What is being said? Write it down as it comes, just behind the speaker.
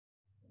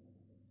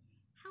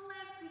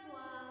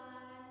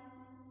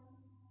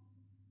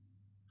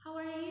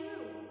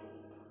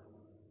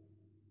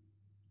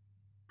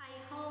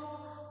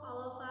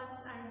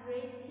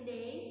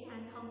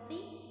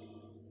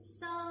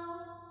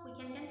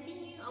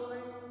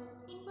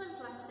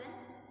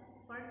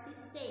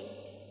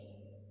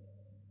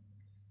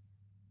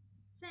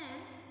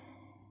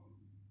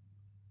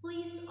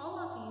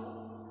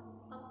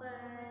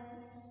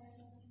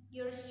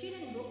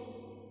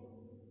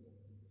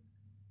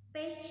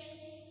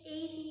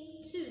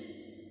2.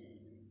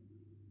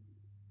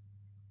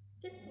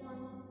 This one.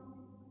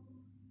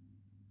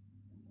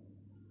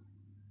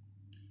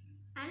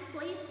 And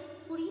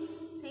please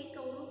take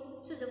a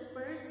look to the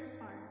first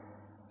part.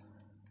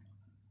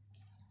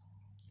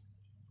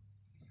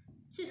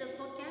 To the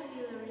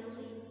vocabulary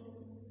list.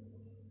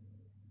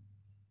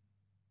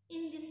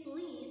 In this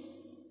list,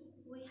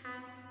 we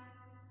have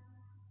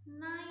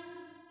 9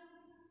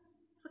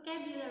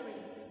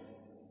 vocabularies.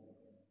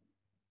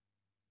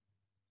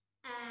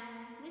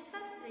 And Miss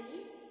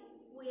Sastri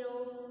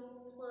will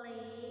play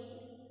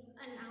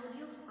an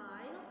audio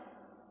file.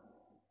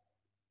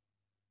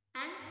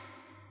 And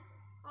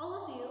all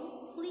of you,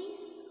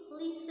 please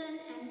listen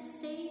and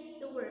say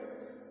the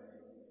words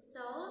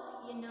so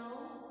you know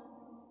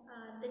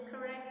the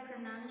correct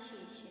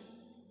pronunciation.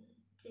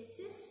 This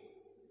is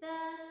the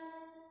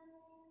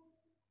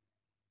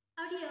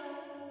audio.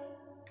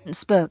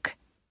 Book,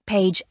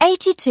 page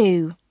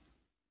 82.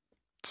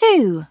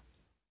 2.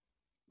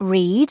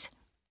 Read,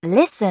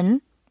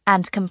 listen,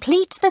 and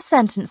complete the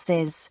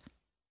sentences.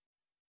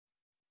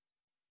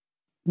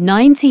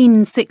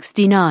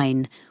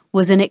 1969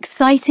 was an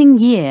exciting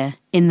year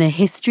in the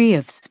history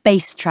of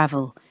space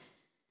travel.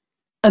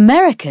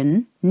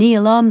 American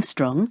Neil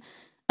Armstrong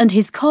and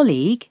his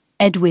colleague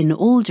Edwin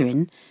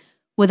Aldrin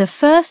were the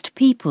first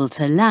people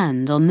to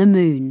land on the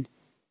moon.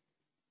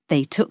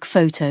 They took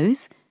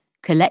photos,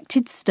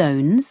 collected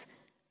stones,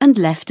 and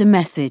left a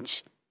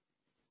message.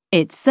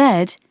 It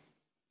said,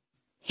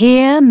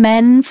 "Here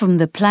men from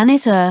the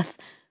planet Earth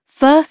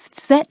first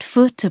set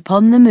foot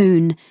upon the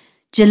moon,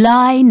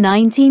 July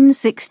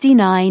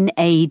 1969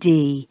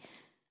 AD.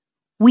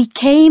 We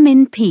came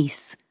in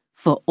peace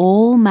for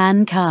all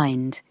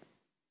mankind."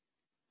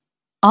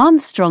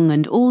 Armstrong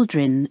and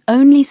Aldrin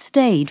only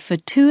stayed for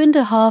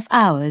 2.5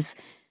 hours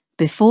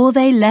before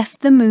they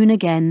left the moon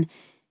again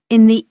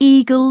in the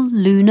Eagle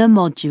lunar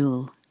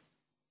module.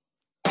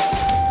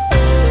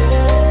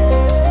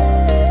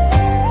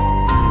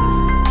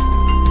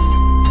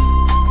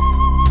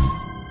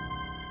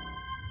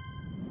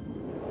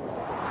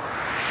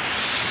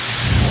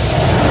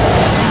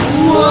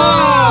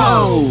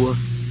 Whoa!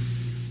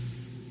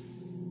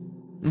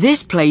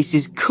 This place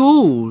is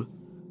cool.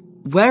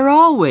 Where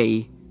are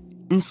we?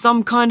 In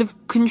some kind of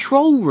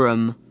control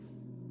room?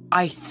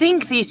 I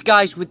think these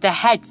guys with the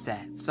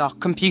headsets are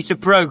computer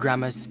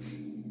programmers.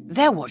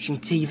 They're watching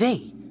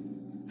TV.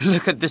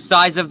 Look at the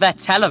size of their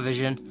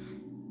television.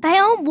 They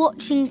aren't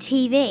watching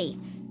TV.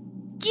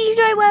 Do you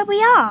know where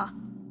we are?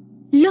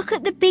 Look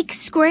at the big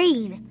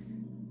screen.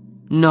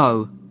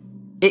 No,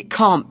 it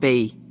can't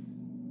be.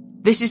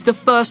 This is the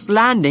first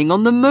landing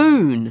on the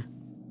moon.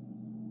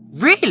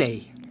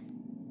 Really?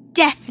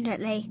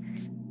 Definitely.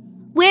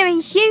 We're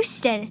in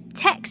Houston,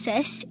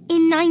 Texas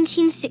in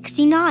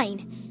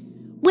 1969.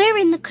 We're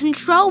in the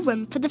control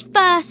room for the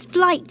first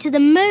flight to the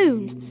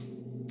moon.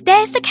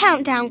 There's the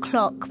countdown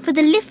clock for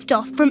the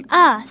liftoff from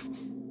Earth.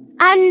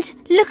 And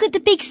look at the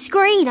big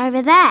screen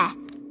over there.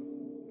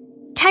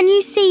 Can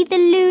you see the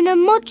lunar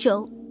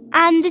module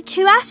and the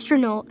 2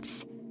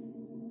 astronauts?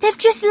 They've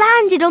just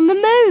landed on the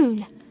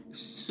moon.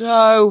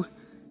 So,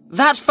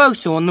 that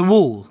photo on the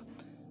wall,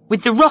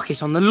 with the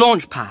rocket on the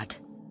launch pad,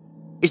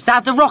 is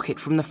that the rocket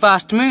from the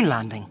first moon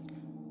landing?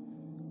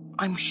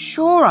 I'm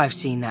sure I've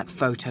seen that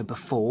photo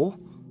before.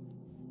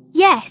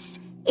 Yes,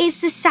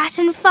 it's the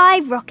Saturn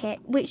V rocket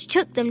which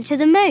took them to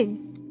the moon.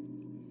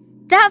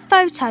 That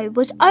photo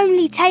was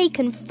only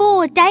taken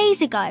 4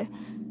 days ago,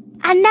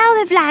 and now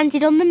they've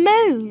landed on the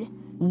moon.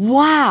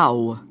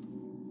 Wow!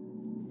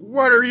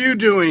 What are you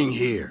doing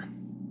here?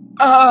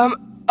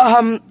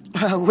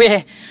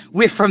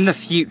 We're from the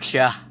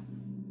future.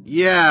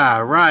 Yeah,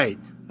 right.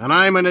 And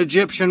I'm an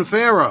Egyptian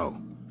pharaoh.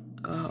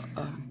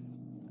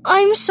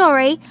 I'm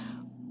sorry.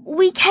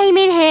 We came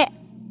in here.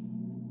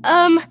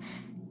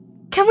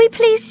 Can we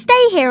please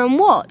stay here and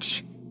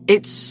watch?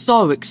 It's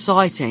so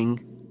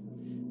exciting.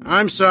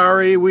 I'm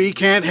sorry, we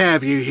can't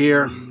have you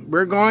here.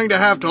 We're going to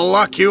have to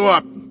lock you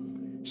up.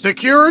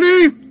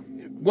 Security?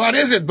 What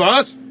is it,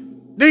 boss?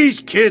 These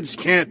kids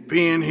can't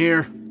be in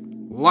here.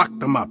 Lock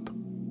them up.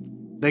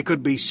 They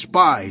could be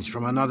spies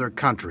from another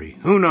country.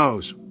 Who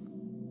knows?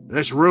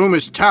 This room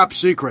is top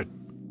secret.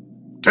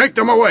 Take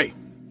them away.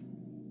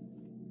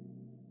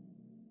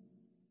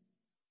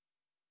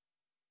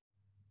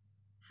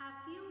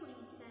 Have you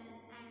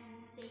listened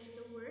and say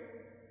the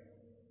words?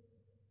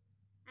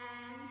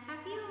 And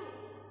have you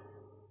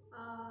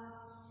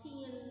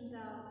seen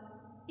the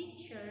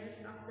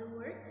pictures of the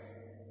words?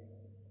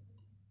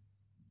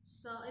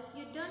 So if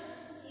you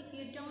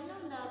don't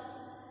know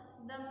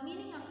the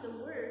meaning of the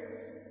words,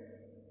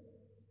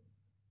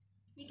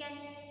 you can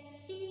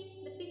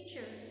see the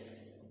pictures,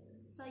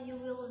 so you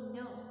will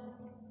know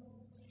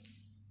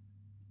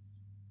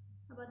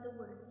about the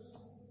words.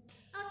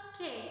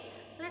 Okay,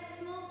 let's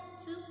move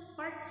to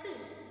part 2.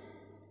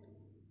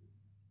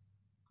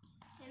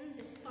 In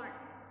this part,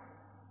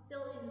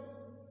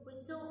 we're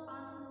still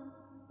on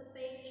the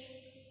page,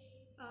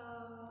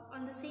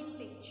 on the same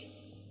page,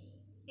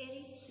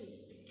 82.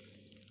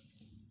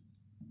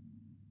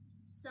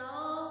 So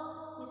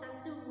Miss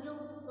Astrid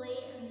will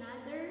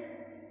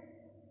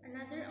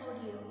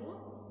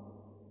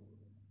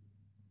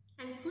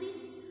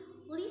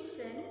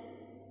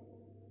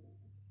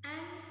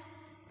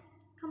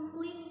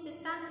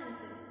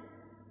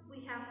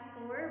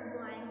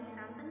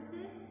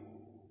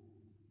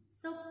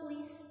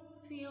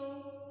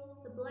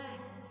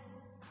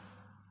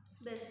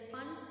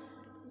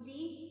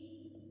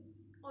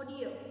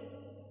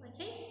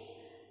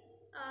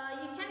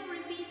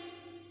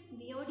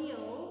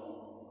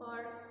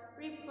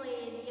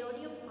replay the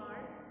audio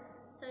part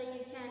so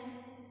you can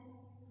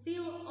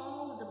fill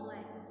all the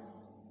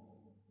blanks.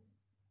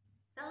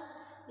 So,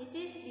 this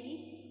is the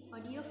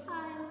audio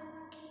file.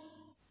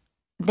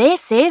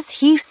 This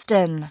is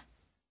Houston.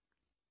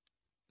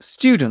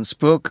 Student's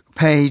Book,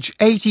 page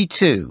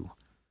 82.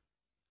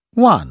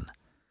 1.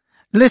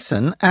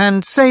 Listen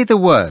and say the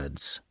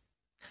words.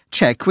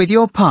 Check with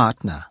your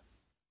partner.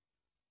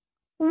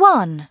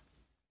 1,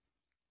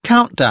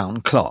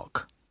 Countdown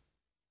clock.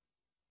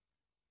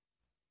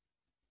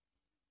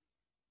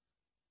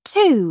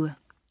 2,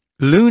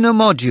 Lunar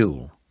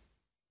module.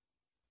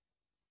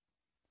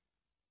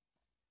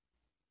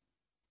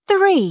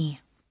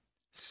 3,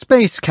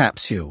 Space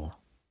capsule.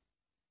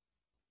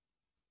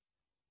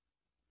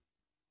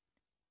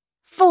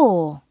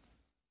 4,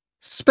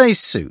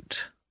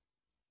 Spacesuit.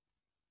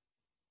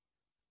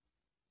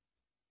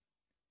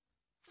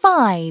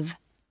 5,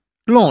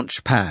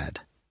 Launch pad.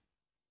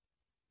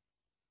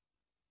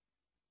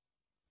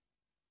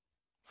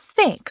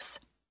 6,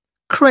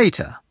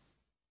 Crater.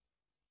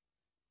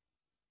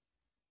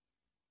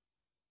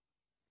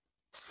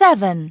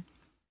 7,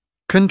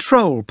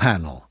 Control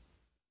panel.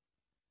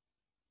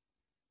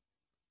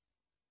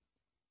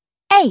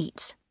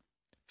 8,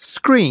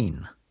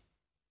 Screen.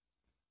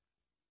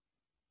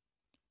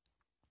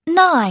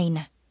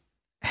 9,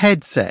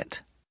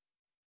 Headset.